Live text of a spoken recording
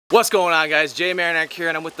What's going on, guys? Jay Marinak here,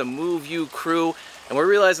 and I'm with the MoveU crew, and we're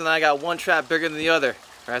realizing that I got one trap bigger than the other.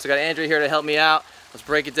 All right, so I got Andrew here to help me out. Let's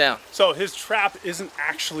break it down. So his trap isn't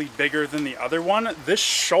actually bigger than the other one. This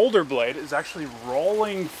shoulder blade is actually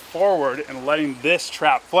rolling forward and letting this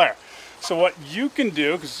trap flare. So what you can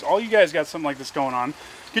do, because all you guys got something like this going on,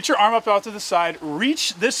 get your arm up out to the side,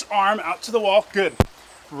 reach this arm out to the wall, good.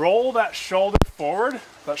 Roll that shoulder forward.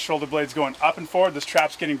 That shoulder blade's going up and forward. This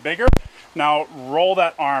trap's getting bigger. Now roll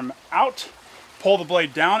that arm out, pull the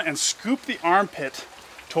blade down, and scoop the armpit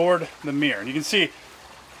toward the mirror. And you can see,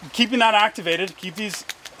 keeping that activated, keep these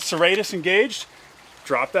serratus engaged,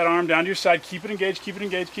 drop that arm down to your side, keep it engaged, keep it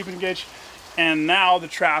engaged, keep it engaged, and now the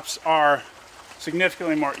traps are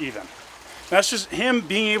significantly more even. That's just him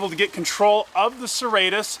being able to get control of the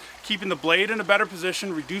serratus, keeping the blade in a better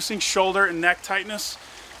position, reducing shoulder and neck tightness.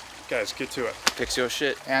 Guys, get to it. Fix your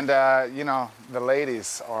shit. And, you know, the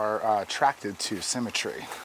ladies are attracted to symmetry.